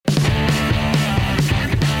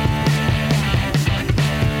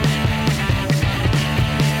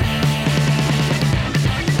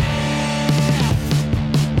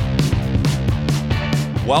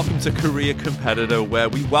welcome to Career Competitor, where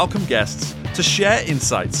we welcome guests to share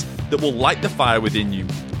insights that will light the fire within you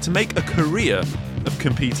to make a career of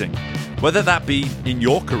competing. Whether that be in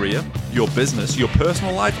your career, your business, your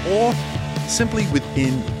personal life, or simply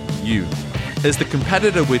within you. As the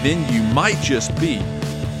competitor within you might just be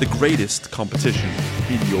the greatest competition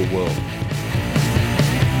in your world.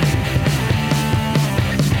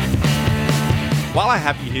 While I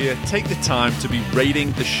have you here, take the time to be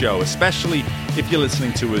rating the show, especially if you're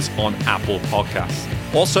listening to us on Apple Podcasts.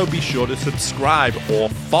 Also, be sure to subscribe or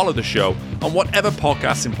follow the show on whatever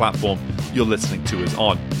podcasting platform you're listening to us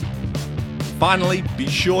on. Finally, be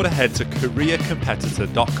sure to head to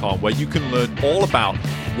careercompetitor.com, where you can learn all about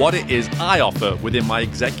what it is I offer within my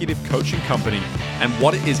executive coaching company and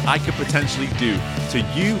what it is I could potentially do to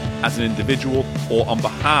you as an individual or on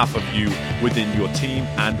behalf of you within your team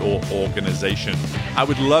and or organization. I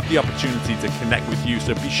would love the opportunity to connect with you,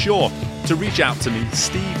 so be sure to reach out to me,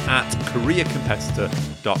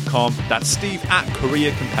 steve@careercompetitor.com. That's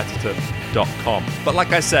steve@careercompetitor.com. But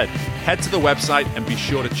like I said, head to the website and be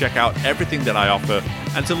sure to check out everything that I offer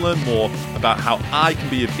and to learn more about how I can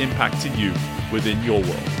be of impact to you within your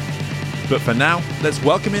world. But for now, let's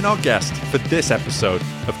welcome in our guest for this episode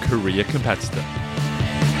of Career Competitor.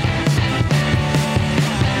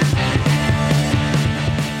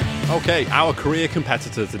 Okay, our career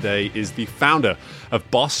competitor today is the founder of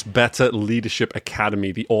Boss Better Leadership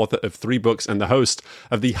Academy, the author of 3 books, and the host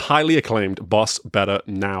of the highly acclaimed Boss Better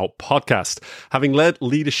Now podcast. Having led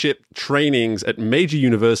leadership trainings at major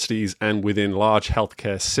universities and within large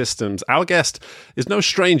healthcare systems, our guest is no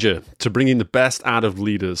stranger to bringing the best out of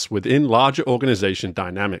leaders within larger organization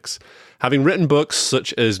dynamics. Having written books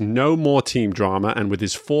such as No More Team Drama, and with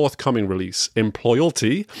his forthcoming release,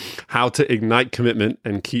 Employalty, How to Ignite Commitment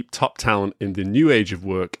and Keep Top Talent in the New Age of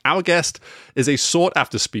Work, our guest is a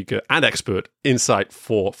sought-after speaker and expert insight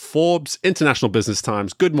for Forbes, International Business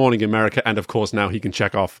Times, Good Morning America, and of course now he can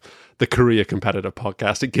check off the Career Competitor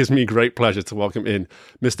podcast. It gives me great pleasure to welcome in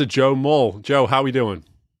Mr. Joe Mull. Joe, how are we doing?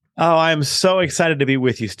 Oh, I'm so excited to be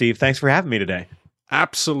with you, Steve. Thanks for having me today.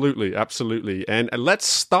 Absolutely, absolutely. And let's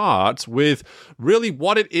start with really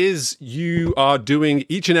what it is you are doing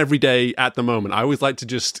each and every day at the moment. I always like to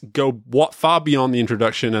just go far beyond the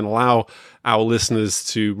introduction and allow our listeners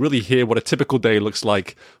to really hear what a typical day looks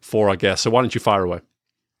like for our guests. So why don't you fire away?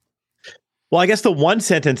 Well, I guess the one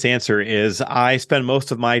sentence answer is I spend most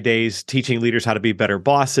of my days teaching leaders how to be better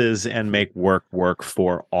bosses and make work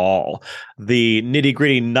for all. The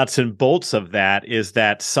nitty-gritty nuts and bolts of that is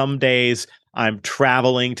that some days I'm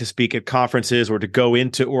traveling to speak at conferences or to go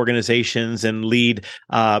into organizations and lead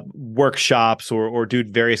workshops or do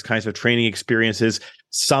various kinds of training experiences.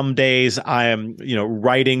 Some days I am,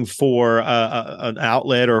 writing for an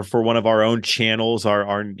outlet or for one of our own channels,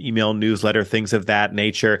 our email newsletter, things of that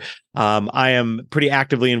nature. I am pretty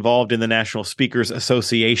actively involved in the National Speakers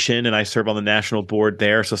Association, and I serve on the national board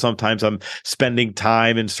there. So sometimes I'm spending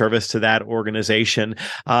time in service to that organization.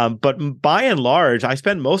 But by and large, I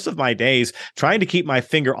spend most of my days trying to keep my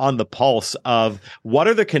finger on the pulse of what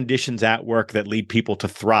are the conditions at work that lead people to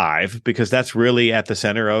thrive, because that's really at the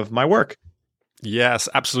center of my work. Yes,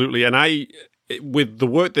 absolutely. And with the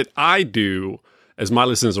work that I do, as my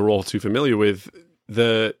listeners are all too familiar with,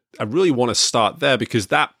 I really want to start there, because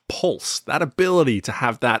that pulse, that ability to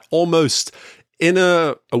have that almost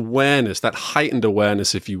inner awareness, that heightened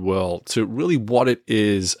awareness, if you will, to really what it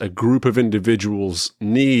is a group of individuals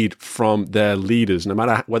need from their leaders, no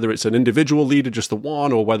matter whether it's an individual leader, just the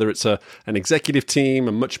one, or whether it's an executive team,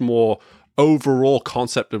 a much more overall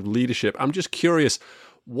concept of leadership. I'm just curious,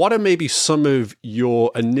 what are maybe some of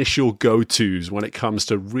your initial go-tos when it comes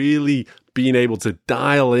to really being able to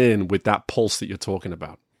dial in with that pulse that you're talking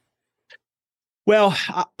about? Well,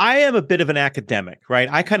 I am a bit of an academic, right?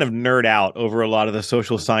 I kind of nerd out over a lot of the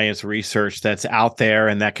social science research that's out there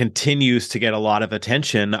and that continues to get a lot of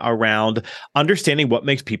attention around understanding what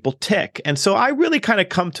makes people tick. And so I really kind of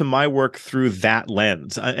come to my work through that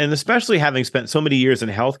lens. And especially having spent so many years in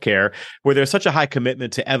healthcare where there's such a high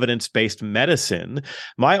commitment to evidence-based medicine,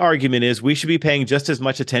 my argument is we should be paying just as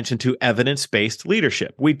much attention to evidence-based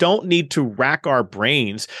leadership. We don't need to rack our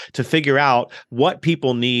brains to figure out what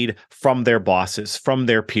people need from their bosses, from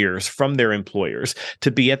their peers, from their employers to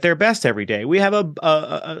be at their best every day. We have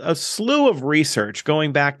a slew of research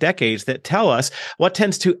going back decades that tell us what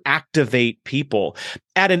tends to activate people.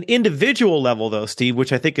 At an individual level, though, Steve,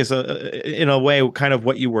 which I think is in a way kind of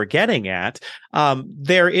what you were getting at,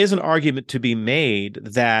 there is an argument to be made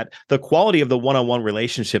that the quality of the one-on-one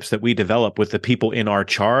relationships that we develop with the people in our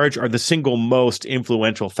charge are the single most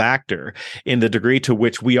influential factor in the degree to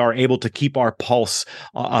which we are able to keep our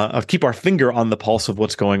keep our finger on the pulse of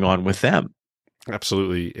what's going on with them.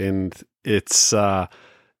 Absolutely, and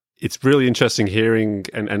it's really interesting hearing,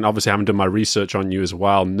 and obviously having done my research on you as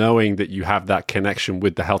well, knowing that you have that connection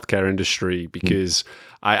with the healthcare industry, because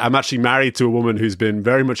I'm actually married to a woman who's been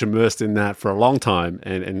very much immersed in that for a long time.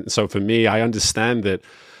 And so for me, I understand that.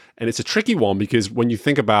 And it's a tricky one because when you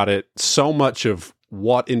think about it, so much of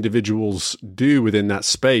what individuals do within that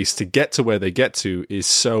space to get to where they get to is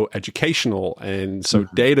so educational and so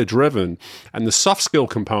data driven. And the soft skill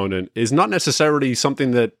component is not necessarily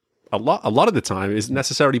something that a lot of the time is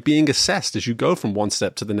necessarily being assessed as you go from one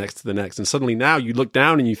step to the next. And suddenly now you look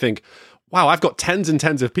down and you think, wow, I've got tens and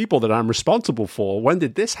tens of people that I'm responsible for. When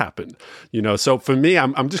did this happen? So for me,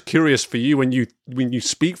 I'm just curious for you, when you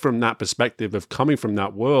speak from that perspective of coming from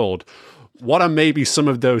that world, what are maybe some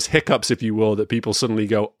of those hiccups, if you will, that people suddenly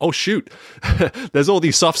go, oh, shoot, there's all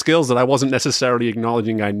these soft skills that I wasn't necessarily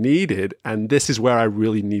acknowledging I needed, and this is where I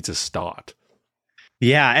really need to start.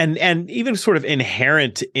 Yeah, and even sort of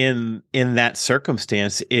inherent in that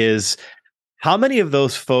circumstance is how many of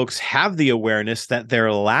those folks have the awareness that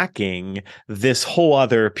they're lacking this whole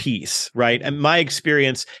other piece, right? And my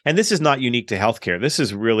experience, and this is not unique to healthcare. This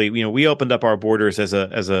is really, we opened up our borders as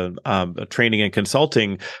a training and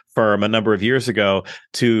consulting firm a number of years ago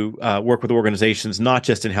to work with organizations, not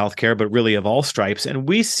just in healthcare, but really of all stripes. And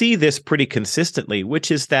we see this pretty consistently, which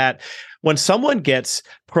is that when someone gets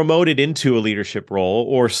promoted into a leadership role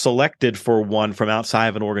or selected for one from outside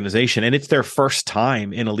of an organization, and it's their first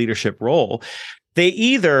time in a leadership role, they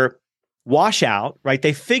either wash out, right?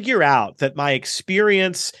 They figure out that my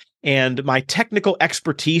experience and my technical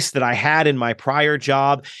expertise that I had in my prior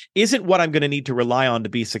job isn't what I'm going to need to rely on to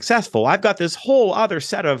be successful. I've got this whole other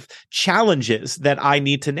set of challenges that I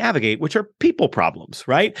need to navigate, which are people problems,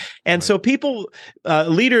 right? And so people,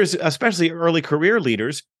 leaders, especially early career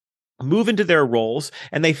leaders, move into their roles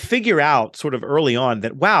and they figure out sort of early on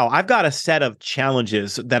that, wow, I've got a set of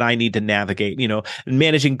challenges that I need to navigate,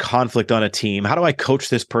 managing conflict on a team. How do I coach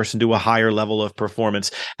this person to a higher level of performance?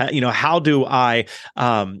 How do I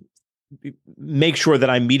make sure that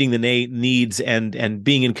I'm meeting the needs and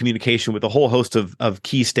being in communication with a whole host of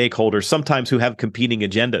key stakeholders, sometimes who have competing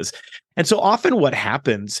agendas. And so often what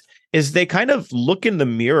happens is they kind of look in the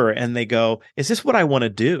mirror and they go, is this what I want to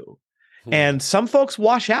do? And some folks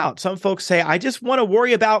wash out. Some folks say, I just want to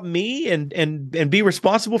worry about me and be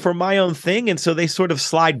responsible for my own thing. And so they sort of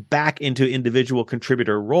slide back into individual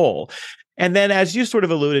contributor role. And then, as you sort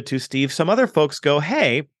of alluded to, Steve, some other folks go,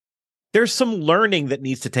 hey, there's some learning that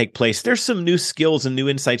needs to take place. There's some new skills and new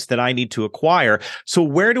insights that I need to acquire. So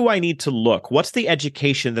where do I need to look? What's the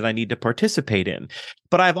education that I need to participate in?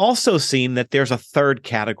 But I've also seen that there's a third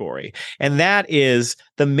category, and that is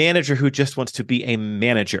the manager who just wants to be a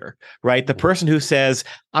manager, right? The person who says,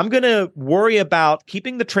 I'm going to worry about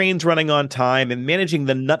keeping the trains running on time and managing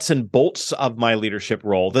the nuts and bolts of my leadership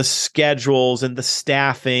role, the schedules and the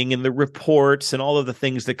staffing and the reports and all of the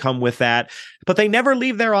things that come with that. But they never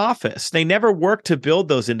leave their office. They never work to build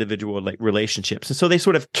those individual relationships. And so they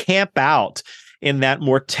sort of camp out in that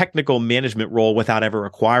more technical management role without ever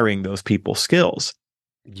acquiring those people skills.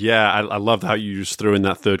 Yeah, I love how you just threw in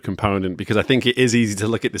that third component, because I think it is easy to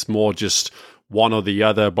look at this more just one or the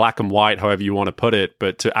other, black and white, however you want to put it.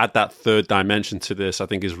 But to add that third dimension to this, I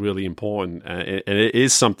think is really important. And it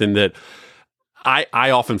is something that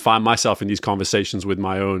I often find myself in these conversations with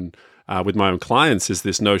my own clients, is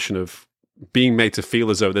this notion of being made to feel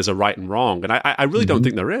as though there's a right and wrong. And I really don't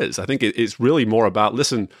think there is. I think it's really more about,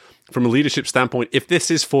 listen, from a leadership standpoint, if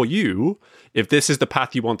this is for you, if this is the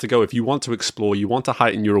path you want to go, if you want to explore, you want to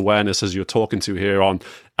heighten your awareness as you're talking to here on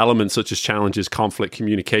elements such as challenges, conflict,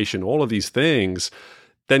 communication, all of these things,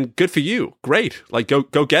 then good for you. Great. Like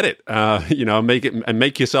go get it.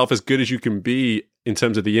 Make yourself as good as you can be in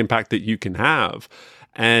terms of the impact that you can have.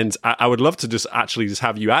 And I would love to just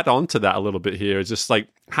have you add on to that a little bit here. It's just like,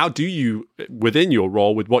 how do you, within your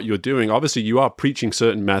role with what you're doing, obviously you are preaching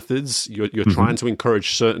certain methods, you're trying to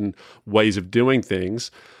encourage certain ways of doing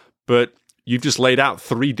things, but you've just laid out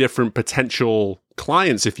 3 different potential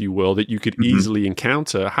clients, if you will, that you could easily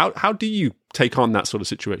encounter. How do you take on that sort of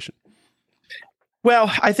situation?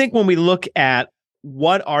 Well, I think when we look at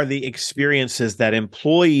what are the experiences that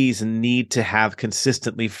employees need to have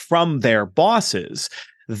consistently from their bosses,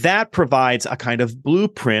 that provides a kind of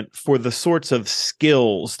blueprint for the sorts of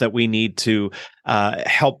skills that we need to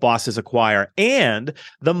help bosses acquire and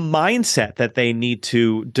the mindset that they need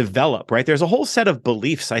to develop, right? There's a whole set of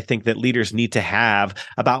beliefs I think that leaders need to have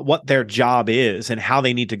about what their job is and how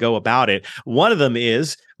they need to go about it. One of them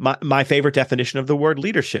is my favorite definition of the word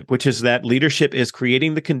leadership, which is that leadership is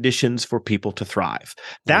creating the conditions for people to thrive.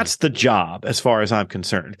 That's the job as far as I'm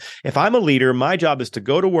concerned. If I'm a leader, my job is to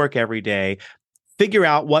go to work every day, figure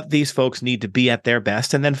out what these folks need to be at their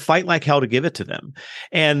best, and then fight like hell to give it to them.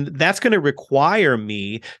 And that's going to require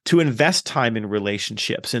me to invest time in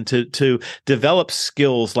relationships and to develop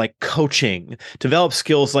skills like coaching, develop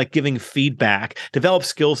skills like giving feedback, develop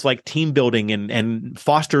skills like team building and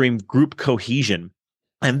fostering group cohesion.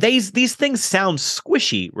 And these things sound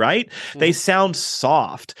squishy, right? Mm-hmm. They sound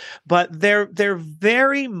soft, but they're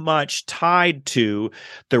very much tied to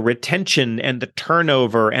the retention and the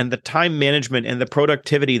turnover and the time management and the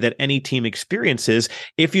productivity that any team experiences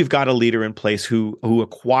if you've got a leader in place who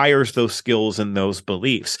acquires those skills and those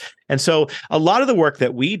beliefs. And so a lot of the work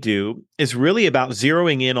that we do is really about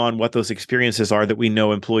zeroing in on what those experiences are that we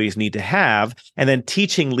know employees need to have, and then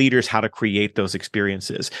teaching leaders how to create those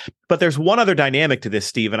experiences. But there's one other dynamic to this,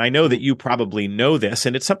 Steve, and I know that you probably know this,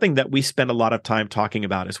 and it's something that we spend a lot of time talking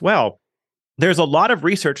about as well. There's a lot of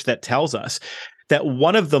research that tells us that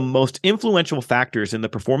one of the most influential factors in the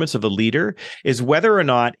performance of a leader is whether or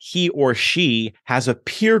not he or she has a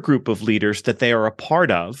peer group of leaders that they are a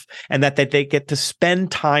part of and that they get to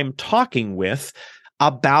spend time talking with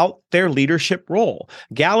about their leadership role.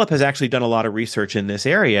 Gallup has actually done a lot of research in this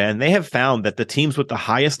area, and they have found that the teams with the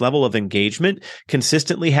highest level of engagement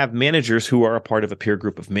consistently have managers who are a part of a peer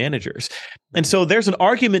group of managers. And so there's an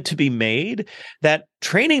argument to be made that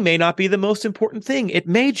training may not be the most important thing. It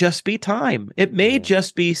may just be time. It may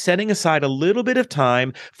just be setting aside a little bit of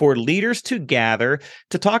time for leaders to gather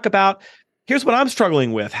to talk about, here's what I'm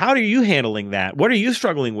struggling with. How are you handling that? What are you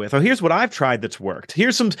struggling with? Or here's what I've tried that's worked.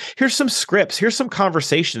 Here's some scripts. Here's some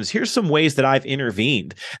conversations. Here's some ways that I've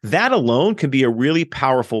intervened. That alone can be a really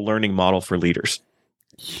powerful learning model for leaders.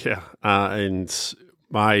 Yeah, and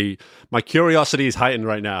my curiosity is heightened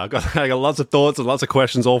right now. I got lots of thoughts and lots of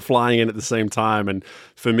questions all flying in at the same time. And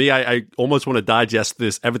for me, I almost want to digest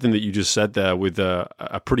everything that you just said there with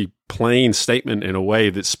a pretty plain statement in a way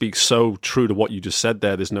that speaks so true to what you just said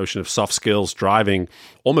there, this notion of soft skills driving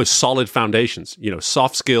almost solid foundations.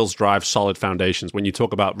 Soft skills drive solid foundations. When you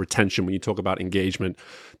talk about retention, when you talk about engagement,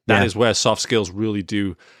 that is where soft skills really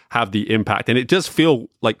do have the impact. And it does feel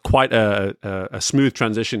like quite a smooth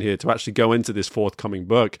transition here to actually go into this forthcoming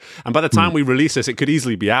book. And by the time we release this, it could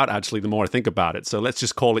easily be out, actually, the more I think about it. So let's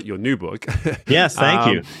just call it your new book. Yes,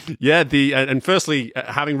 thank you. Yeah, and firstly,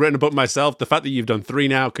 having written a book myself, the fact that you've done 3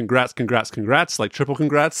 now, congrats, like triple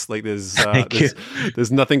congrats. Like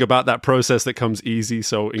there's nothing about that process that comes easy.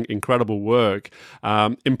 So incredible work.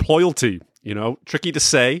 Employalty, tricky to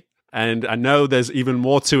say. And I know there's even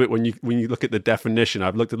more to it when you look at the definition.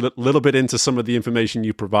 I've looked a little bit into some of the information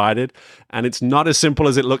you provided, and it's not as simple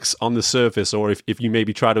as it looks on the surface, or if you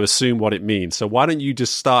maybe try to assume what it means. So why don't you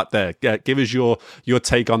just start there? Give us your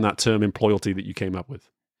take on that term employalty that you came up with.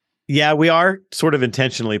 Yeah, we are sort of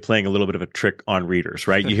intentionally playing a little bit of a trick on readers,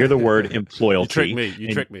 right? You hear the word employalty.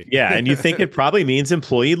 You trick me. Yeah, and you think it probably means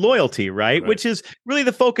employee loyalty, right? Which is really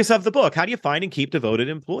the focus of the book. How do you find and keep devoted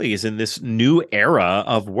employees in this new era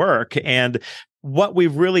of work? And what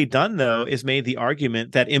we've really done, though, is made the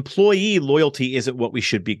argument that employee loyalty isn't what we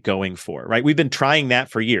should be going for, right? We've been trying that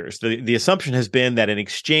for years. The assumption has been that in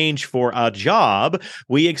exchange for a job,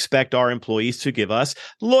 we expect our employees to give us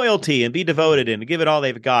loyalty and be devoted and give it all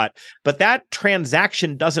they've got. But that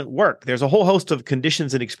transaction doesn't work. There's a whole host of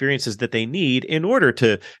conditions and experiences that they need in order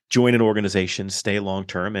to join an organization, stay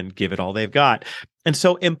long-term, and give it all they've got. And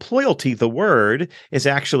so employalty, the word, is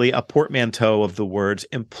actually a portmanteau of the words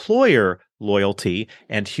employer loyalty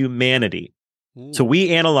and humanity. So we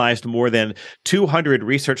analyzed more than 200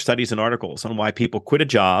 research studies and articles on why people quit a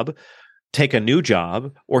job, take a new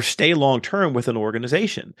job, or stay long-term with an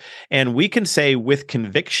organization. And we can say with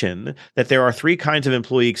conviction that there are 3 kinds of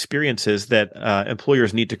employee experiences that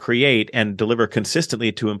employers need to create and deliver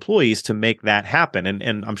consistently to employees to make that happen.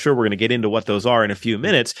 And I'm sure we're going to get into what those are in a few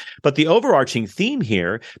minutes. But the overarching theme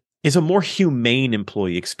here is a more humane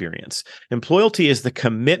employee experience. Employalty is the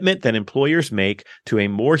commitment that employers make to a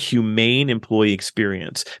more humane employee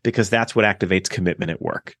experience, because that's what activates commitment at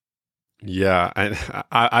work. Yeah, and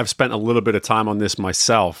I've spent a little bit of time on this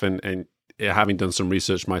myself, and having done some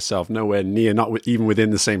research myself, nowhere near, not even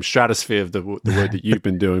within the same stratosphere of the work that you've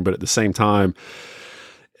been doing, but at the same time,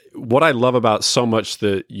 what I love about so much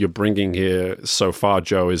that you're bringing here so far,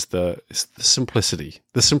 Joe, is the simplicity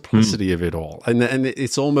of it all. And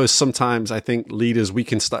it's almost sometimes, I think, leaders, we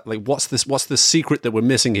can start like, what's the secret that we're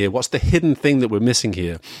missing here? What's the hidden thing that we're missing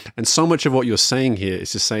here? And so much of what you're saying here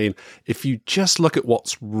is just saying, if you just look at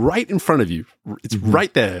what's right in front of you, it's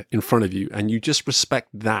right there in front of you, and you just respect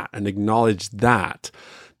that and acknowledge that,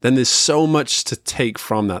 then there's so much to take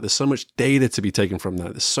from that. There's so much data to be taken from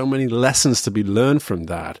that. There's so many lessons to be learned from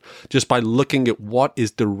that just by looking at what is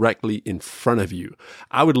directly in front of you.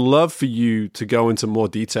 I would love for you to go into more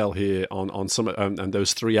detail here on some and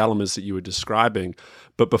those three elements that you were describing.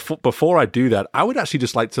 But before I do that, I would actually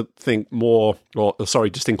just like to think more,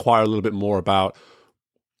 just inquire a little bit more about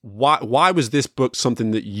why was this book something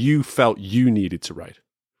that you felt you needed to write?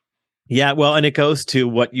 Yeah, well, and it goes to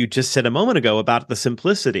what you just said a moment ago about the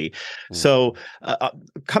simplicity. So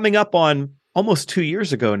coming up on almost 2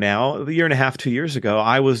 years ago now, a year and a half, 2 years ago,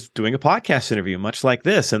 I was doing a podcast interview much like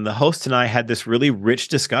this. And the host and I had this really rich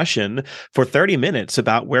discussion for 30 minutes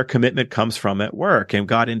about where commitment comes from at work, and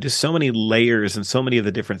got into so many layers and so many of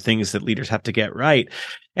the different things that leaders have to get right.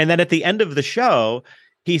 And then at the end of the show,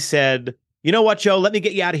 he said, "You know what, Joe, let me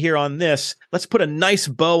get you out of here on this. Let's put a nice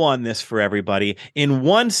bow on this for everybody. In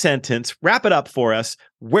one sentence, wrap it up for us.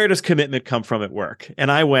 Where does commitment come from at work?"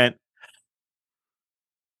 And I went,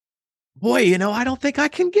 boy, I don't think I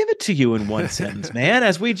can give it to you in one sentence, man.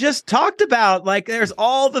 As we just talked about, like, there's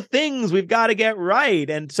all the things we've got to get right.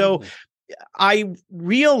 And so I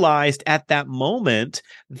realized at that moment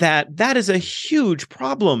that that is a huge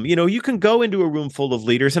problem. You can go into a room full of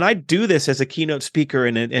leaders, and I do this as a keynote speaker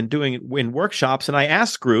and doing it in workshops, and I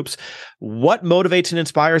ask groups, what motivates and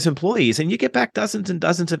inspires employees? And you get back dozens and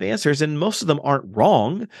dozens of answers, and most of them aren't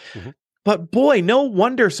wrong. But boy, no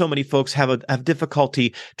wonder so many folks have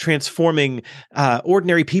difficulty transforming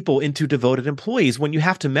ordinary people into devoted employees when you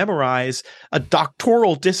have to memorize a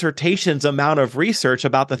doctoral dissertation's amount of research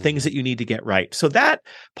about the things that you need to get right. So that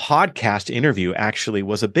podcast interview actually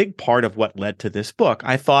was a big part of what led to this book.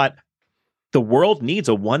 I thought the world needs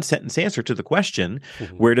a one-sentence answer to the question,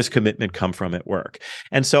 where does commitment come from at work?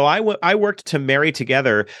 And so I worked to marry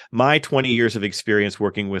together my 20 years of experience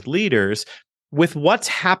working with leaders with what's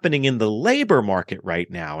happening in the labor market right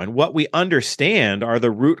now. And what we understand are the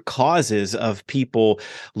root causes of people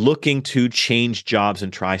looking to change jobs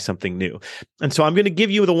and try something new. And so I'm going to give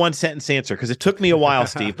you the one sentence answer, because it took me a while,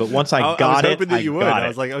 Steve, but once I got it, I was hoping that you would. I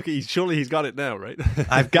was like, okay, surely he's got it now, right?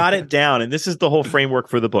 I've got it down. And this is the whole framework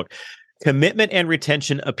for the book. Commitment and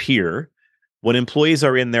retention appear when employees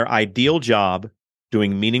are in their ideal job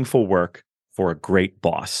doing meaningful work for a great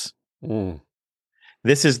boss.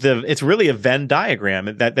 It's really a Venn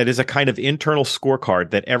diagram that is a kind of internal scorecard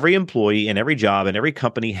that every employee in every job and every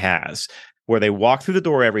company has, where they walk through the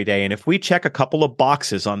door every day. And if we check a couple of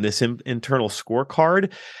boxes on this internal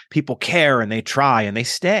scorecard, people care and they try and they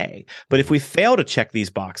stay. But if we fail to check these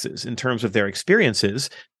boxes in terms of their experiences,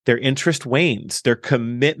 their interest wanes, their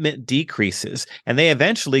commitment decreases, and they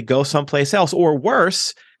eventually go someplace else. Or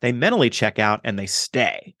worse, they mentally check out and they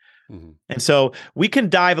stay. And so we can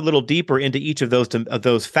dive a little deeper into each of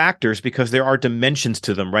those factors, because there are dimensions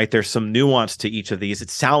to them, right? There's some nuance to each of these. It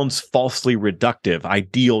sounds falsely reductive: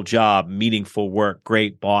 ideal job, meaningful work,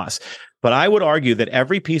 great boss. But I would argue that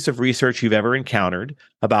every piece of research you've ever encountered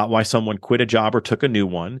about why someone quit a job or took a new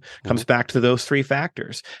one comes back to those three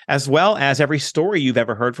factors, as well as every story you've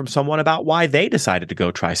ever heard from someone about why they decided to go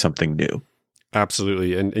try something new.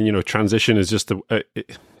 Absolutely. And transition is just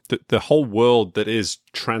the whole world that is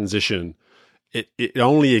transition. It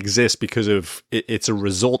only exists because of it's a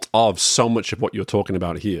result of so much of what you're talking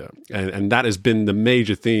about here. And that has been the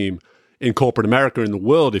major theme in corporate America, in the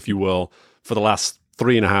world, if you will, for the last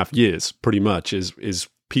 3.5 years, pretty much, is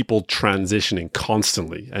people transitioning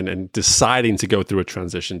constantly and deciding to go through a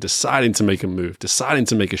transition, deciding to make a move, deciding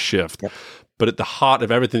to make a shift. Yep. But at the heart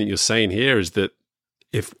of everything that you're saying here is that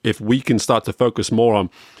if we can start to focus more on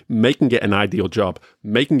making it an ideal job,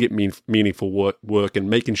 making it meaningful work, and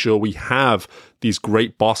making sure we have these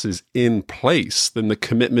great bosses in place, then the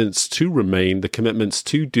commitments to remain, the commitments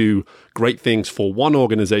to do great things for one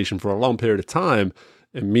organization for a long period of time,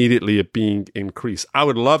 immediately are being increased. I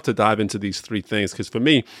would love to dive into these three things, because for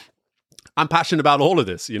me, I'm passionate about all of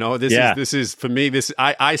this. This is for me.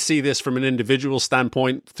 I see this from an individual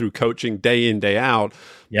standpoint through coaching day in, day out.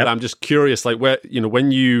 Yep. But I'm just curious, like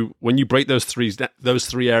when you break those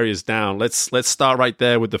three areas down. Let's start right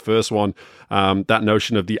there with the first one, that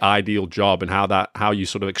notion of the ideal job and how you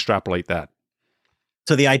sort of extrapolate that.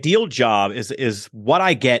 So the ideal job is what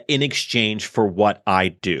I get in exchange for what I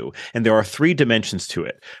do. And there are three dimensions to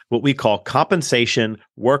it: what we call compensation,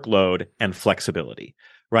 workload, and flexibility.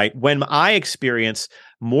 right? When I experience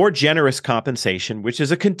more generous compensation, which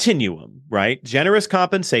is a continuum, right? Generous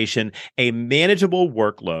compensation, a manageable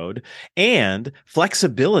workload, and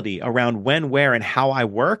flexibility around when, where, and how I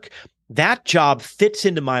work, that job fits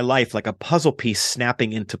into my life like a puzzle piece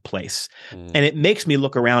snapping into place. And it makes me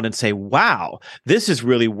look around and say, wow, this is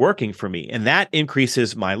really working for me. And that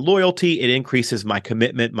increases my loyalty. It increases my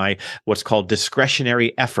commitment, my what's called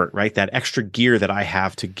discretionary effort, right? That extra gear that I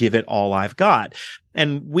have to give it all I've got.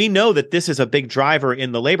 And we know that this is a big driver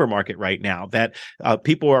in the labor market right now, that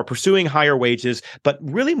people are pursuing higher wages, but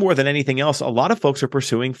really more than anything else, a lot of folks are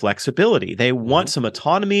pursuing flexibility. They want some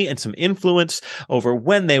autonomy and some influence over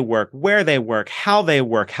when they work, where they work, how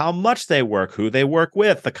much they work, who they work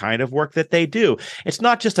with, the kind of work that they do. It's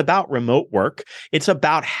not just about remote work. It's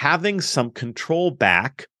about having some control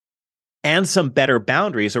back and some better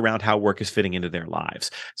boundaries around how work is fitting into their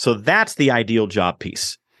lives. So that's the ideal job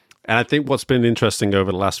piece. And I think what's been interesting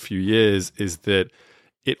over the last few years is that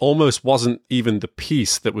it almost wasn't even the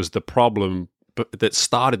piece that was the problem, but that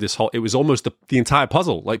started this whole, it was almost the entire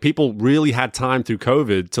puzzle. Like people really had time through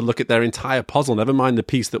COVID to look at their entire puzzle, never mind the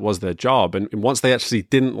piece that was their job. And once they actually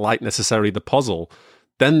didn't like necessarily the puzzle,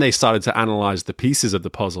 then they started to analyze the pieces of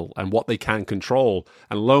the puzzle and what they can control.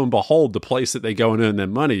 And lo and behold, the place that they go and earn their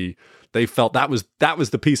money, they felt that was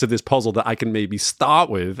the piece of this puzzle that I can maybe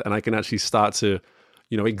start with, and I can actually start to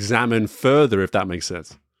examine further, if that makes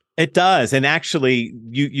sense. It does. And actually,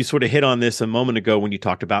 you sort of hit on this a moment ago when you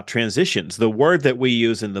talked about transitions. The word that we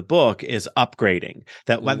use in the book is upgrading.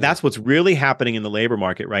 That's what's really happening in the labor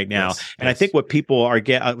market right now. Yes, and I think what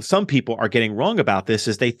some people are getting wrong about this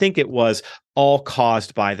is they think it was all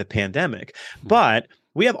caused by the pandemic. But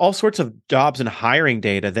we have all sorts of jobs and hiring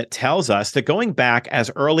data that tells us that going back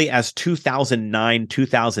as early as 2009,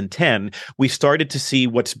 2010, we started to see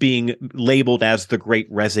what's being labeled as the Great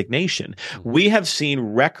Resignation. We have seen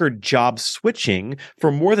record job switching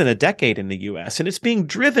for more than a decade in the US, and it's being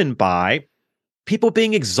driven by people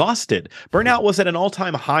being exhausted. Burnout was at an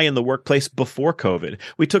all-time high in the workplace before COVID.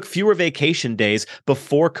 We took fewer vacation days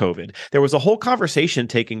before COVID. There was a whole conversation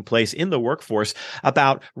taking place in the workforce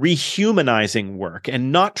about rehumanizing work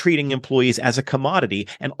and not treating employees as a commodity.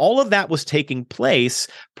 And all of that was taking place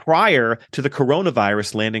prior to the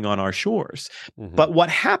coronavirus landing on our shores. But what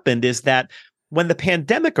happened is that when the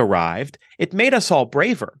pandemic arrived, it made us all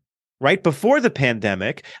braver. Right before the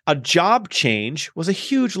pandemic, a job change was a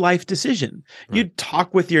huge life decision. Right. You'd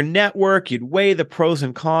talk with your network, you'd weigh the pros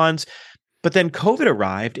and cons, but then COVID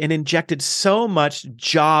arrived and injected so much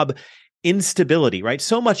job instability, right?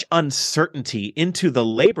 So much uncertainty into the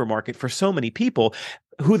labor market for so many people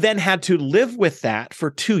who then had to live with that for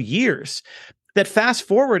 2 years. That fast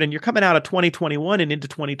forward and you're coming out of 2021 and into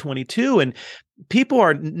 2022, and people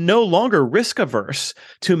are no longer risk averse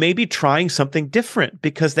to maybe trying something different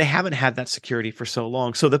because they haven't had that security for so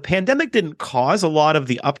long. So the pandemic didn't cause a lot of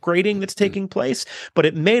the upgrading that's taking place, but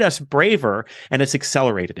it made us braver and it's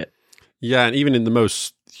accelerated it. Yeah, and even in the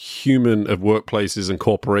most human of workplaces and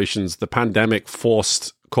corporations, the pandemic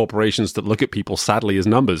forced corporations that look at people sadly as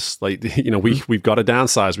numbers. Like, we've got to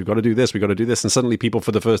downsize, we've got to do this, we've got to do this. And suddenly people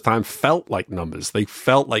for the first time felt like numbers. They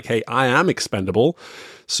felt like, hey, I am expendable.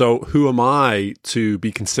 So who am I to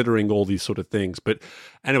be considering all these sort of things? But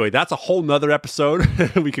anyway, that's a whole nother episode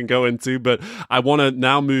we can go into. But I want to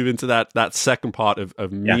now move into that second part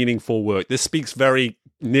of meaningful work. This speaks very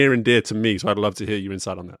near and dear to me. So I'd love to hear your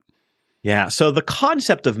insight on that. Yeah. So the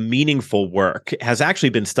concept of meaningful work has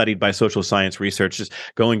actually been studied by social science researchers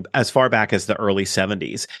going as far back as the early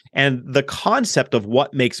 70s. And the concept of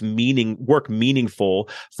what makes work meaningful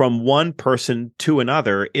from one person to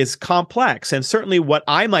another is complex. And certainly what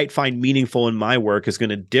I might find meaningful in my work is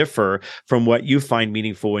going to differ from what you find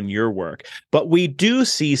meaningful in your work. But we do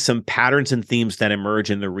see some patterns and themes that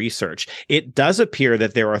emerge in the research. It does appear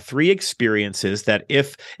that there are 3 experiences that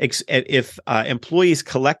if employees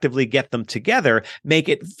collectively get them together, make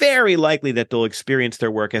it very likely that they'll experience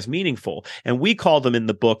their work as meaningful. And we call them in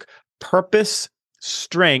the book purpose,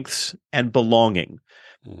 strengths, and belonging.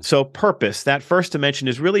 So purpose, that first dimension,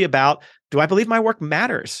 is really about, do I believe my work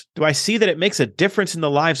matters? Do I see that it makes a difference in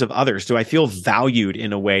the lives of others? Do I feel valued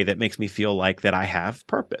in a way that makes me feel like that I have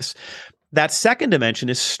purpose? That second dimension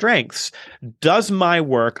is strengths. Does my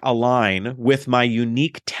work align with my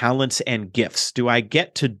unique talents and gifts? Do I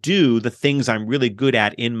get to do the things I'm really good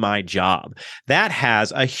at in my job? That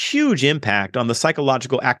has a huge impact on the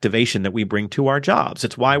psychological activation that we bring to our jobs.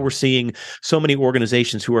 It's why we're seeing so many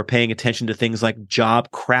organizations who are paying attention to things like job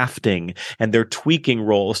crafting, and they're tweaking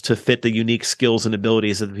roles to fit the unique skills and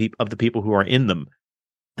abilities of the people who are in them.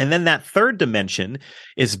 And then that third dimension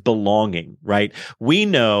is belonging, right? We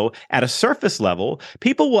know at a surface level,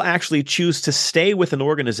 people will actually choose to stay with an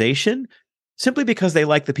organization simply because they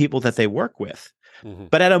like the people that they work with. Mm-hmm.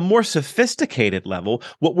 But at a more sophisticated level,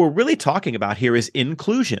 what we're really talking about here is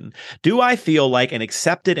inclusion. Do I feel like an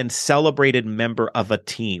accepted and celebrated member of a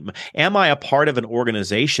team? Am I a part of an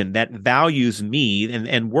organization that values me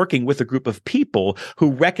and working with a group of people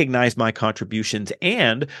who recognize my contributions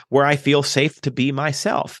and where I feel safe to be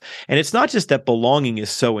myself? And it's not just that belonging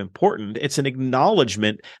is so important, it's an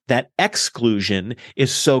acknowledgement that exclusion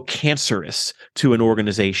is so cancerous to an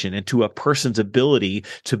organization and to a person's ability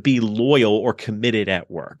to be loyal or committed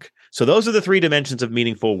at work. So those are the three dimensions of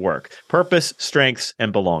meaningful work: purpose, strengths,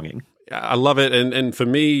 and belonging. I love it. And for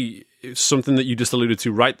me, it's something that you just alluded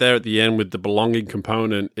to right there at the end with the belonging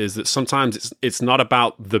component is that sometimes it's not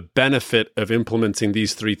about the benefit of implementing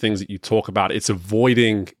these three things that you talk about. It's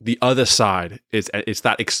avoiding the other side. It's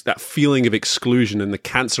that feeling of exclusion and the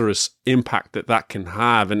cancerous impact that can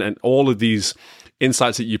have. And all of these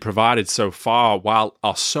insights that you provided so far, while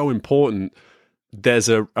are so important, there's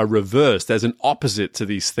a reverse, there's an opposite to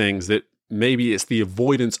these things, that maybe it's the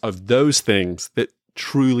avoidance of those things that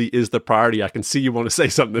truly is the priority. I can see you want to say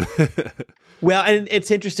something. Well, and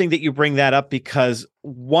it's interesting that you bring that up, because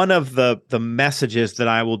one of the messages that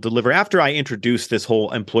I will deliver after I introduce this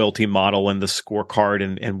whole employalty model and the scorecard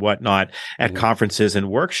and whatnot at conferences and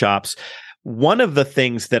workshops, one of the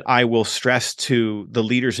things that I will stress to the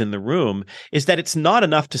leaders in the room is that it's not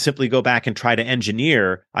enough to simply go back and try to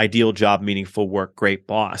engineer ideal job, meaningful work, great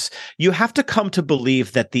boss. You have to come to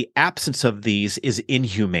believe that the absence of these is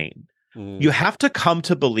inhumane. You have to come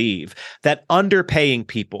to believe that underpaying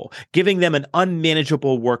people, giving them an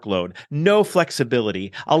unmanageable workload, no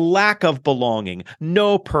flexibility, a lack of belonging,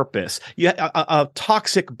 no purpose, a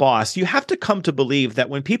toxic boss, you have to come to believe that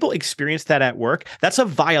when people experience that at work, that's a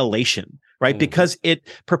violation, right? Because it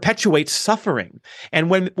perpetuates suffering. And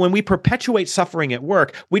when we perpetuate suffering at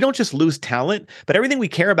work, we don't just lose talent, but everything we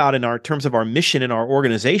care about in our terms of our mission in our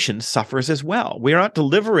organization suffers as well. We're not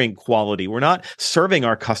delivering quality. We're not serving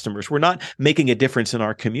our customers. We're not making a difference in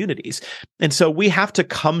our communities. And so we have to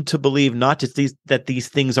come to believe not just that these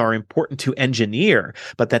things are important to engineer,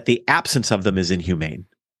 but that the absence of them is inhumane.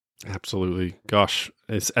 Absolutely. Gosh.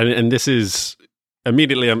 And this is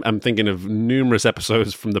immediately I'm thinking of numerous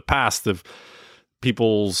episodes from the past of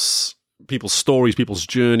people's stories, people's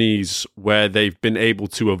journeys where they've been able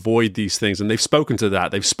to avoid these things, and they've spoken to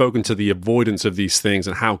that. They've spoken to the avoidance of these things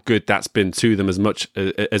and how good that's been to them,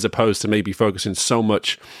 as opposed to maybe focusing so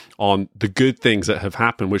much on the good things that have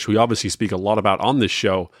happened, which we obviously speak a lot about on this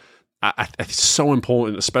show. It's so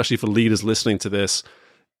important, especially for leaders listening to this,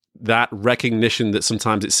 that recognition that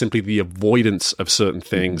sometimes it's simply the avoidance of certain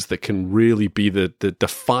things that can really be the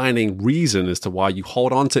defining reason as to why you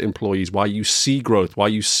hold on to employees, why you see growth, why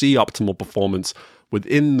you see optimal performance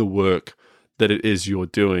within the work that it is you're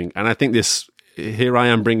doing. And I think here I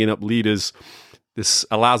am bringing up leaders. This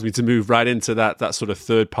allows me to move right into that sort of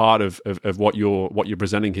third part of what you're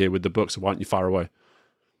presenting here with the book. So why don't you fire away?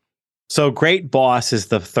 So great boss is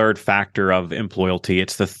the third factor of employalty.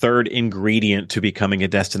 It's the third ingredient to becoming a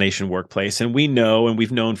destination workplace. And we know, and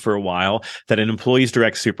we've known for a while, that an employee's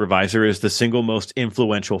direct supervisor is the single most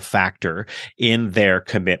influential factor in their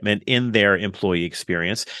commitment, in their employee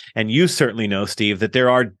experience. And you certainly know, Steve, that there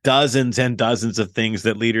are dozens and dozens of things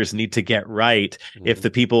that leaders need to get right if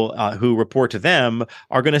the people who report to them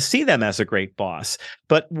are going to see them as a great boss.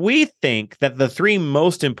 But we think that the three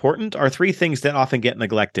most important are three things that often get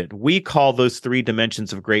neglected. We call those three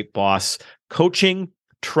dimensions of great boss coaching,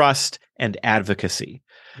 trust, and advocacy.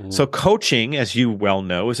 So coaching, as you well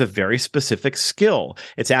know, is a very specific skill.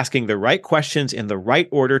 It's asking the right questions in the right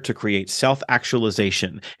order to create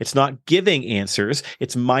self-actualization. It's not giving answers.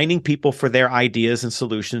 It's mining people for their ideas and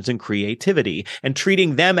solutions and creativity and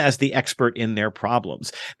treating them as the expert in their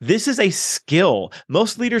problems. This is a skill.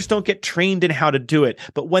 Most leaders don't get trained in how to do it,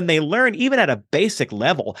 but when they learn, even at a basic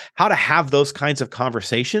level, how to have those kinds of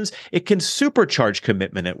conversations, it can supercharge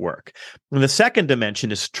commitment at work. And the second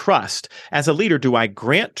dimension is trust. As a leader, do I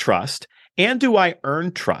grant trust? And do I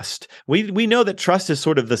earn trust? We know that trust is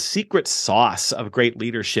sort of the secret sauce of great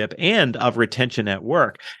leadership and of retention at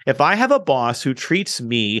work. If I have a boss who treats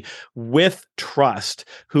me with trust,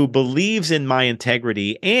 who believes in my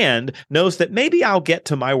integrity and knows that maybe I'll get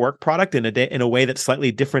to my work product in a way that's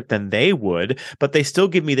slightly different than they would, but they still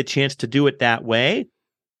give me the chance to do it that way,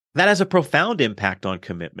 that has a profound impact on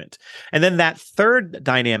commitment. And then that third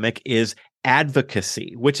dynamic is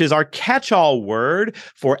advocacy, which is our catch-all word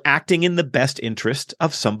for acting in the best interest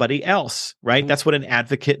of somebody else, right? That's what an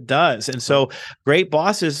advocate does. And so great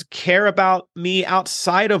bosses care about me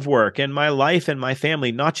outside of work and my life and my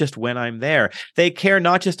family, not just when I'm there. They care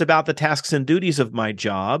not just about the tasks and duties of my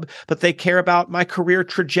job, but they care about my career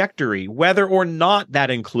trajectory, whether or not that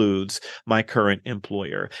includes my current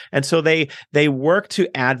employer. And so they work to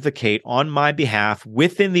advocate on my behalf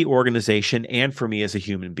within the organization and for me as a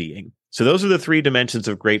human being. So those are the three dimensions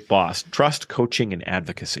of great boss: trust, coaching, and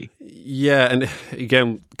advocacy. Yeah, and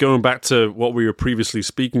again, going back to what we were previously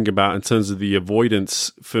speaking about in terms of the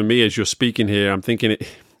avoidance, for me, as you're speaking here, I'm thinking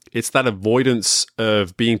it's that avoidance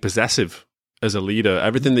of being possessive as a leader.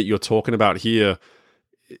 Everything that you're talking about here,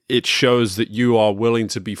 it shows that you are willing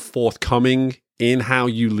to be forthcoming in how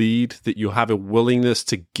you lead, that you have a willingness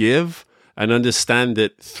to give and understand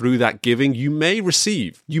that through that giving, you may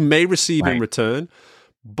receive Right. in return.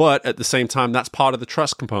 But at the same time, that's part of the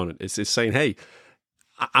trust component. It's saying, hey,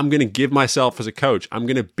 I'm going to give myself as a coach. I'm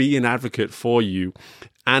going to be an advocate for you.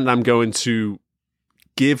 And I'm going to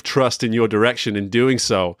give trust in your direction in doing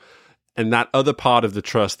so. And that other part of the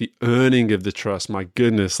trust, the earning of the trust, my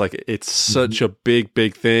goodness, like it's such a big,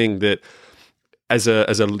 big thing that as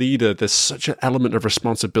a leader, there's such an element of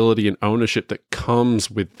responsibility and ownership that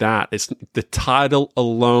comes with that. It's the title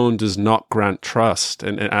alone does not grant trust,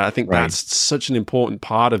 and I think that's such an important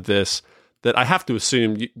part of this that I have to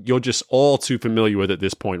assume you're just all too familiar with at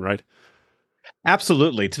this point, right?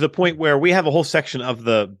 Absolutely. To the point where we have a whole section of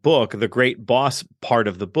the book, the Great Boss part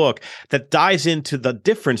of the book, that dives into the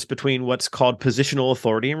difference between what's called positional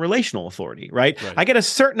authority and relational authority, right? I get a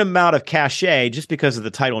certain amount of cachet just because of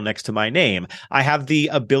the title next to my name. I have the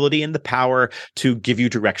ability and the power to give you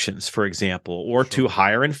directions, for example, or to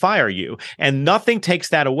hire and fire you. And nothing takes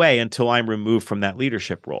that away until I'm removed from that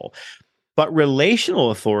leadership role. But relational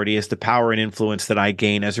authority is the power and influence that I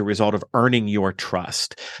gain as a result of earning your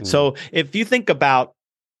trust. So if you think about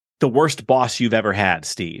the worst boss you've ever had,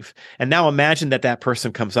 Steve, and now imagine that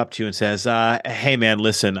person comes up to you and says, hey, man,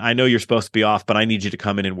 listen, I know you're supposed to be off, but I need you to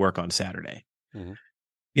come in and work on Saturday.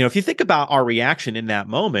 You know, if you think about our reaction in that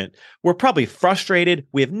moment, we're probably frustrated.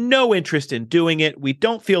 We have no interest in doing it. We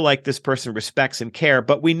don't feel like this person respects and care,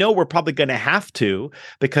 but we know we're probably going to have to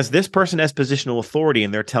because this person has positional authority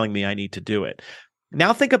and they're telling me I need to do it.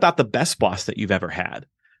 Now think about the best boss that you've ever had.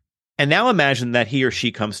 And now imagine that he or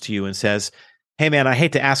she comes to you and says, hey, man, I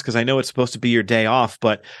hate to ask because I know it's supposed to be your day off,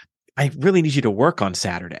 but I really need you to work on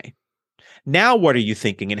Saturday. Now, what are you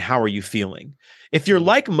thinking and how are you feeling? If you're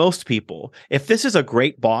like most people, if this is a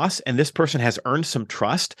great boss and this person has earned some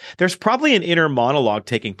trust, there's probably an inner monologue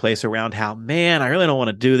taking place around how, man, I really don't want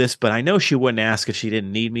to do this, but I know she wouldn't ask if she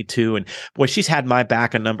didn't need me to. And boy, she's had my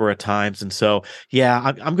back a number of times. And so, yeah,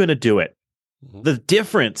 I'm going to do it. The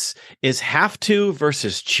difference is have to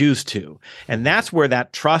versus choose to. And that's where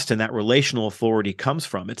that trust and that relational authority comes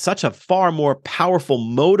from. It's such a far more powerful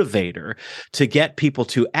motivator to get people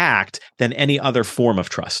to act than any other form of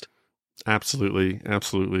trust. Absolutely.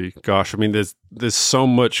 Absolutely. Gosh, I mean, there's so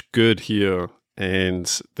much good here. And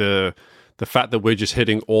the fact that we're just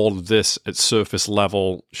hitting all of this at surface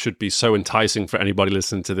level should be so enticing for anybody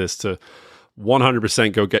listening to this to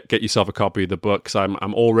 100% go get yourself a copy of the book, because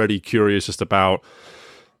I'm already curious just about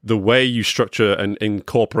the way you structure and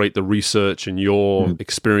incorporate the research and your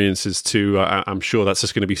experiences too. I'm sure that's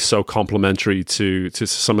just going to be so complementary to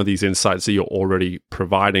some of these insights that you're already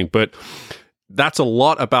providing. But that's a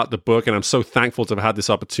lot about the book, and I'm so thankful to have had this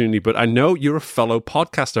opportunity. But I know you're a fellow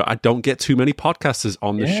podcaster. I don't get too many podcasters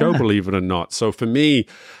on the show, believe it or not. So for me,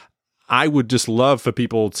 I would just love for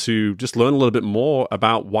people to just learn a little bit more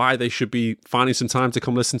about why they should be finding some time to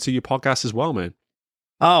come listen to your podcast as well, man.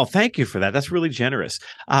 Oh, thank you for that. That's really generous.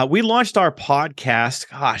 We launched our podcast,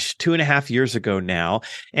 2.5 years ago now.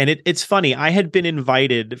 And it's funny. I had been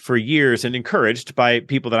invited for years and encouraged by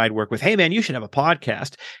people that I'd work with. Hey, man, you should have a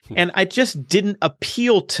podcast. And it just didn't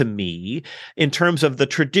appeal to me in terms of the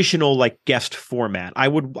traditional like guest format.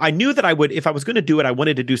 I knew that I would, if I was going to do it, I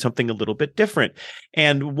wanted to do something a little bit different.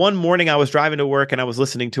 And one morning I was driving to work and I was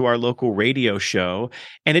listening to our local radio show,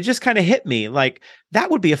 and it just kind of hit me like, that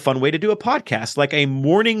would be a fun way to do a podcast, like a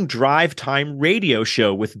morning drive time radio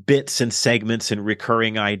show with bits and segments and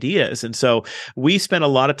recurring ideas. And so we spent a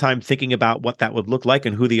lot of time thinking about what that would look like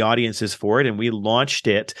and who the audience is for it. And we launched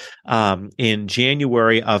it in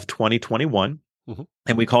January of 2021. Mhm.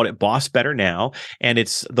 And we called it Boss Better Now. And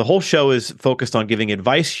it's the whole show is focused on giving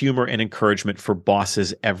advice, humor, and encouragement for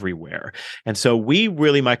bosses everywhere. And so we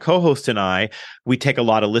really, my co-host and I, we take a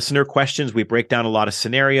lot of listener questions. We break down a lot of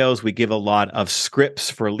scenarios. We give a lot of scripts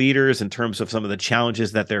for leaders in terms of some of the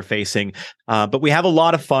challenges that they're facing. But we have a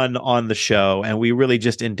lot of fun on the show, and we really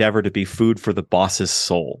just endeavor to be food for the boss's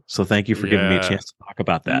soul. So thank you for giving me a chance to talk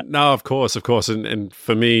about that. No, of course. And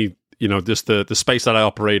for me, just the space that I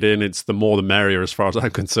operate in, it's the more the merrier as far as I'm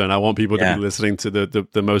concerned. I want people to be listening to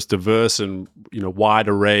the most diverse and wide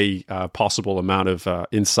array possible amount of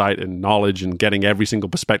insight and knowledge, and getting every single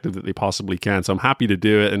perspective that they possibly can. So I'm happy to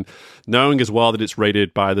do it, and knowing as well that it's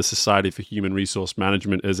rated by the Society for Human Resource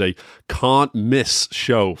Management as a can't miss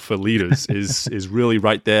show for leaders is really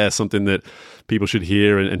right there, something that people should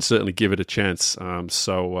hear and certainly give it a chance.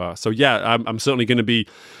 So yeah, I'm certainly going to be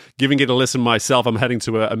giving it a listen myself. I'm heading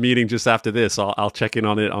to a meeting just after this. I'll check in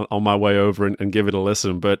on it on my way over and give it a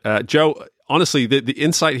listen. But Joe, honestly, the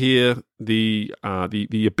insight here, the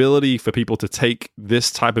ability for people to take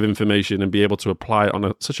this type of information and be able to apply it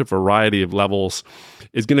on such a variety of levels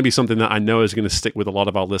is going to be something that I know is going to stick with a lot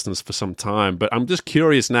of our listeners for some time. But I'm just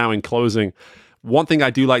curious now, in closing, one thing I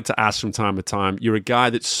do like to ask from time to time, you're a guy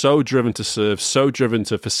that's so driven to serve, so driven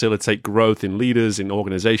to facilitate growth in leaders, in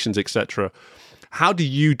organizations, etc. How do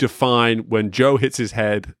you define when Joe hits his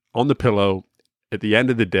head on the pillow at the end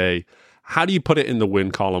of the day? How do you put it in the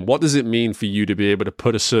win column? What does it mean for you to be able to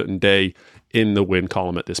put a certain day in the win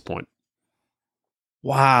column at this point?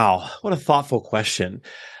 Wow, what a thoughtful question.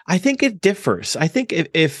 I think it differs. I think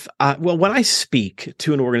if when I speak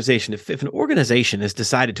to an organization, if an organization has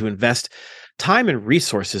decided to invest time and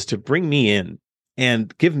resources to bring me in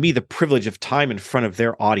and give me the privilege of time in front of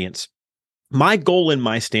their audience, my goal and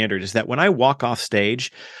my standard is that when I walk off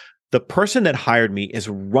stage, the person that hired me is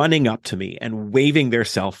running up to me and waving their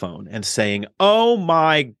cell phone and saying, "Oh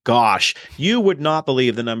my gosh, you would not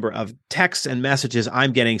believe the number of texts and messages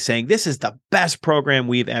I'm getting saying this is the best program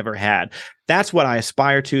we've ever had." That's what I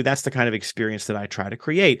aspire to. That's the kind of experience that I try to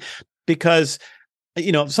create, because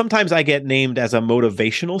sometimes I get named as a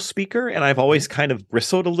motivational speaker, and I've always kind of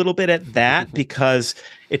bristled a little bit at that because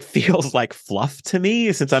it feels like fluff to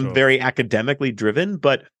me since I'm very academically driven.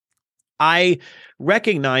 But I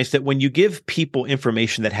recognize that when you give people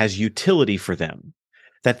information that has utility for them,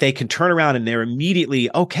 that they can turn around and they're immediately,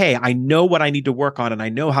 okay, I know what I need to work on and I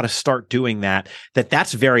know how to start doing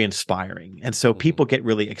that's very inspiring. And so people get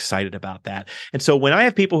really excited about that. And so when I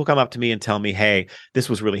have people who come up to me and tell me, hey, this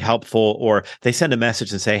was really helpful, or they send a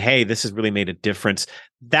message and say, hey, this has really made a difference,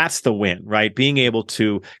 that's the win, right? Being able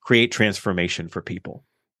to create transformation for people.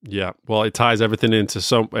 Yeah, well, it ties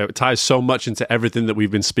so much into everything that we've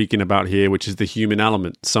been speaking about here, which is the human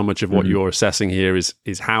element. So much of what you're assessing here is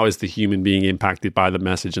how is the human being impacted by the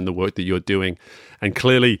message and the work that you're doing, and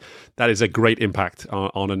clearly that is a great impact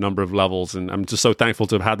on a number of levels. And I'm just so thankful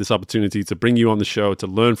to have had this opportunity to bring you on the show, to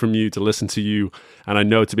learn from you, to listen to you, and I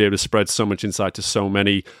know to be able to spread so much insight to so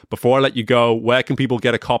many. Before I let you go, where can people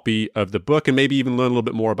get a copy of the book and maybe even learn a little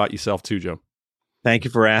bit more about yourself too, Joe? Thank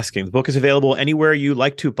you for asking. The book is available anywhere you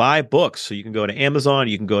like to buy books. So you can go to Amazon,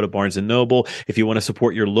 you can go to Barnes & Noble. If you want to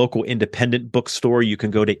support your local independent bookstore, you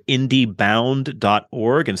can go to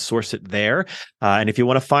indiebound.org and source it there. And if you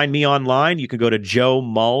want to find me online, you can go to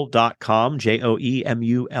joemull.com, JOEMULL.com.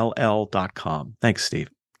 Thanks, Steve.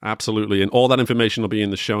 Absolutely. And all that information will be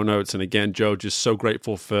in the show notes. And again, Joe, just so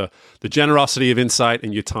grateful for the generosity of insight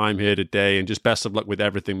and your time here today. And just best of luck with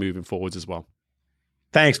everything moving forwards as well.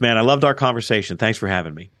 Thanks, man. I loved our conversation. Thanks for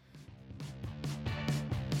having me.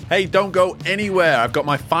 Hey, don't go anywhere. I've got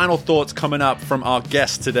my final thoughts coming up from our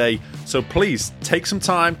guest today. So please take some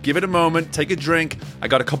time, give it a moment, take a drink. I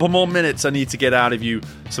got a couple more minutes I need to get out of you.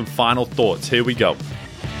 Some final thoughts. Here we go.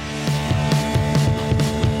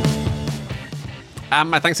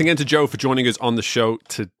 My thanks again to Joe for joining us on the show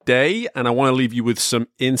today. And I want to leave you with some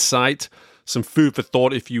insight, some food for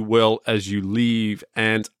thought, if you will, as you leave.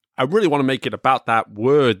 And I really want to make it about that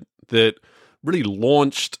word that really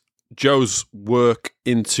launched Joe's work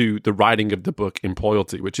into the writing of the book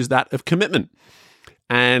Employalty, which is that of commitment.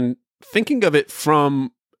 And thinking of it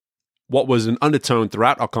from what was an undertone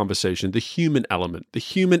throughout our conversation, the human element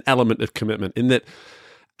of commitment, in that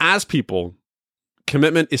as people,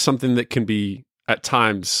 commitment is something that can be at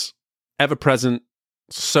times ever present,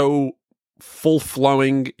 so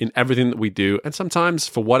full-flowing in everything that we do, and sometimes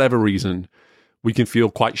for whatever reason, we can feel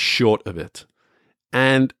quite short of it.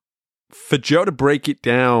 And for Joe to break it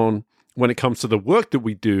down when it comes to the work that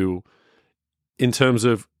we do in terms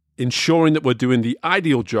of ensuring that we're doing the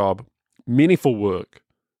ideal job, meaningful work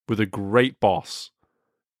with a great boss,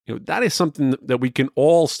 that is something that we can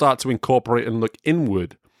all start to incorporate and look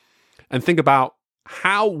inward and think about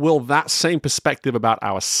how will that same perspective about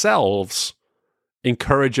ourselves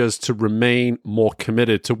encourage us to remain more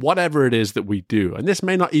committed to whatever it is that we do. And this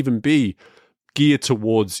may not even be geared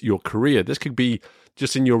towards your career. This could be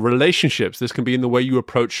just in your relationships. This can be in the way you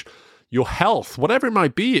approach your health, whatever it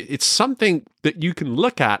might be. It's something that you can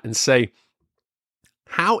look at and say,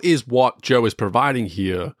 how is what Joe is providing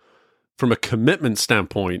here from a commitment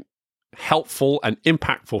standpoint helpful and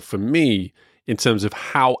impactful for me in terms of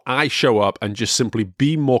how I show up and just simply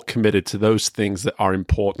be more committed to those things that are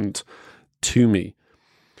important to me.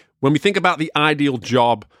 When we think about the ideal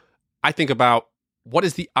job, I think about what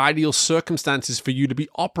is the ideal circumstances for you to be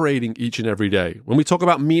operating each and every day. When we talk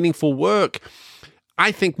about meaningful work,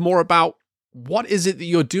 I think more about what is it that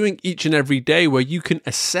you're doing each and every day where you can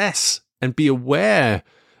assess and be aware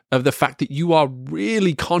of the fact that you are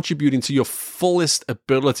really contributing to your fullest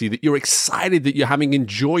ability, that you're excited, that you're having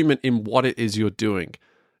enjoyment in what it is you're doing.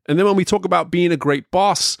 And then when we talk about being a great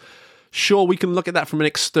boss, sure, we can look at that from an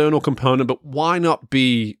external component, but why not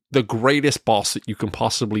be the greatest boss that you can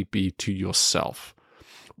possibly be to yourself?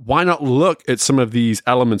 Why not look at some of these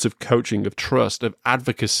elements of coaching, of trust, of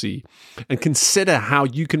advocacy, and consider how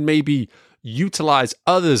you can maybe utilize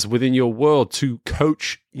others within your world to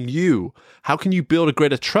coach you? How can you build a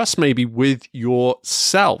greater trust maybe with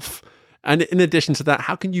yourself? And in addition to that,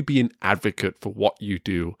 how can you be an advocate for what you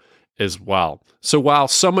do as well? So while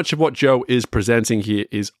so much of what Joe is presenting here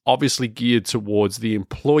is obviously geared towards the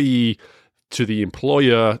employee, to the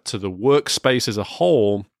employer, to the workspace as a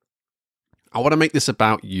whole, I want to make this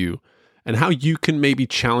about you and how you can maybe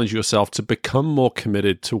challenge yourself to become more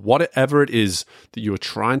committed to whatever it is that you are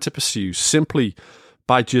trying to pursue simply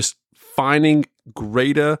by just finding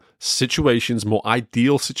greater situations, more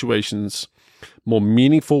ideal situations, more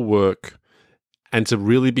meaningful work, and to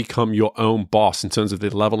really become your own boss in terms of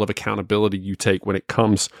the level of accountability you take when it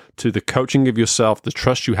comes to the coaching of yourself, the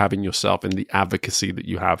trust you have in yourself, and the advocacy that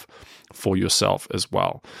you have for yourself as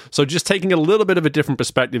well. So just taking a little bit of a different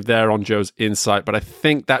perspective there on Joe's insight, but I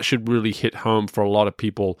think that should really hit home for a lot of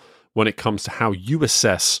people when it comes to how you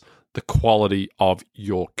assess the quality of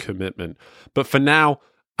your commitment. But for now,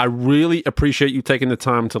 I really appreciate you taking the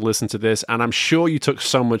time to listen to this, and I'm sure you took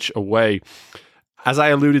so much away. As I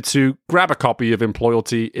alluded to, grab a copy of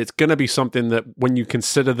Employalty. It's going to be something that when you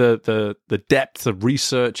consider the depth of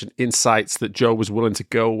research and insights that Joe was willing to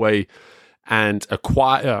go away and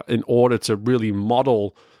acquire in order to really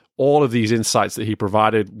model all of these insights that he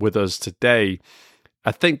provided with us today,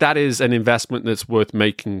 I think that is an investment that's worth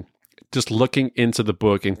making. Just looking into the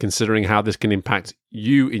book and considering how this can impact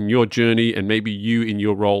you in your journey and maybe you in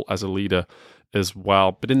your role as a leader as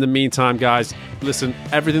well. But in the meantime, guys, listen,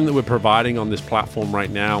 everything that we're providing on this platform right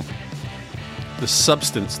now, the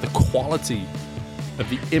substance, the quality of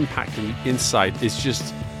the impact and the insight is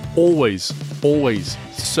just always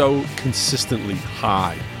so consistently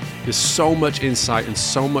high. There's so much insight and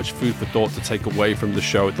so much food for thought to take away from the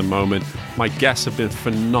show at the moment. My guests have been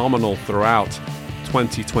phenomenal throughout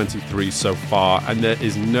 2023 so far, and there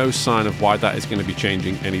is no sign of why that is going to be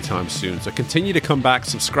changing anytime soon. So continue to come back,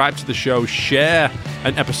 subscribe to the show, share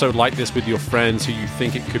an episode like this with your friends who you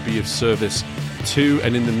think it could be of service to,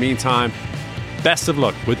 and in the meantime, best of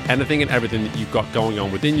luck with anything and everything that you've got going on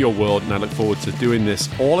within your world, and I look forward to doing this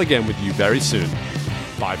all again with you very soon.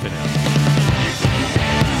 Bye for now.